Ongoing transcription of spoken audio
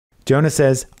Jonah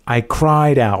says, I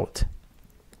cried out.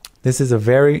 This is a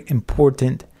very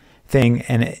important thing,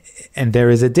 and there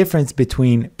is a difference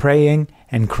between praying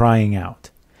and crying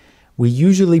out. We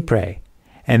usually pray,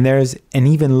 and there's an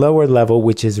even lower level,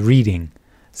 which is reading.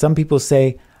 Some people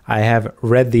say, I have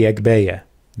read the Agbeya,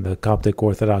 the Coptic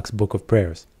Orthodox book of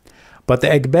prayers. But the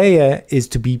Agbeya is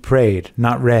to be prayed,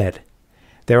 not read.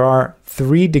 There are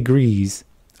 3 degrees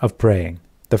of praying.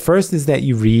 The first is that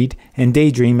you read and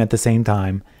daydream at the same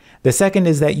time. The second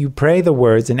is that you pray the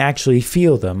words and actually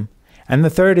feel them. And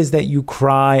the third is that you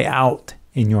cry out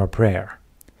in your prayer.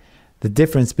 The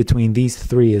difference between these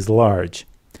 3 is large.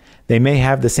 They may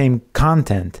have the same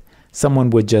content. Someone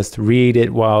would just read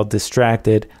it while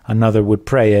distracted, another would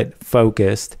pray it,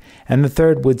 focused, and the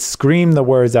third would scream the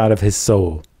words out of his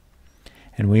soul.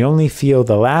 And we only feel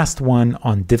the last one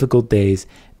on difficult days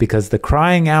because the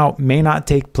crying out may not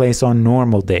take place on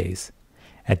normal days.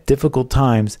 At difficult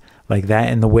times, like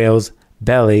that in the whale's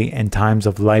belly and times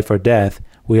of life or death,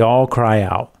 we all cry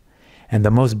out. And the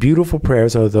most beautiful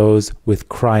prayers are those with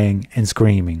crying and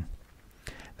screaming.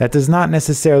 That does not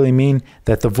necessarily mean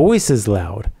that the voice is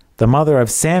loud. The mother of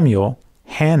Samuel,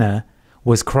 Hannah,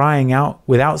 was crying out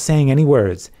without saying any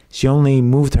words. She only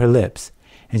moved her lips.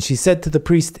 And she said to the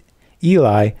priest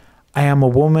Eli, I am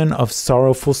a woman of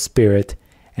sorrowful spirit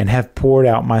and have poured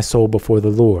out my soul before the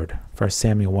Lord. 1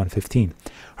 Samuel 1:15.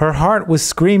 Her heart was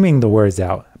screaming the words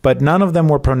out, but none of them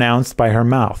were pronounced by her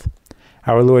mouth.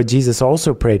 Our Lord Jesus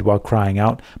also prayed while crying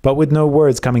out, but with no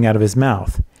words coming out of his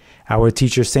mouth. Our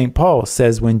teacher St. Paul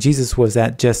says when Jesus was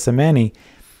at Gethsemane,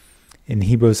 in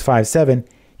Hebrews 5:7,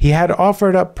 he had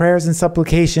offered up prayers and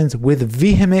supplications with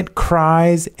vehement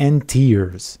cries and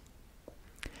tears.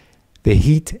 The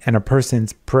heat in a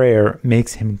person's prayer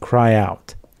makes him cry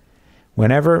out.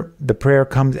 Whenever the prayer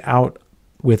comes out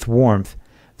with warmth,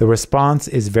 the response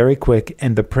is very quick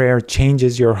and the prayer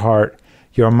changes your heart,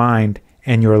 your mind,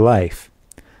 and your life.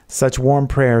 Such warm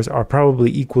prayers are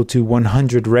probably equal to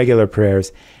 100 regular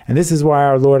prayers, and this is why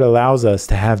our Lord allows us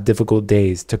to have difficult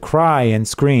days, to cry and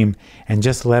scream, and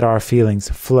just let our feelings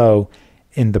flow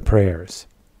in the prayers.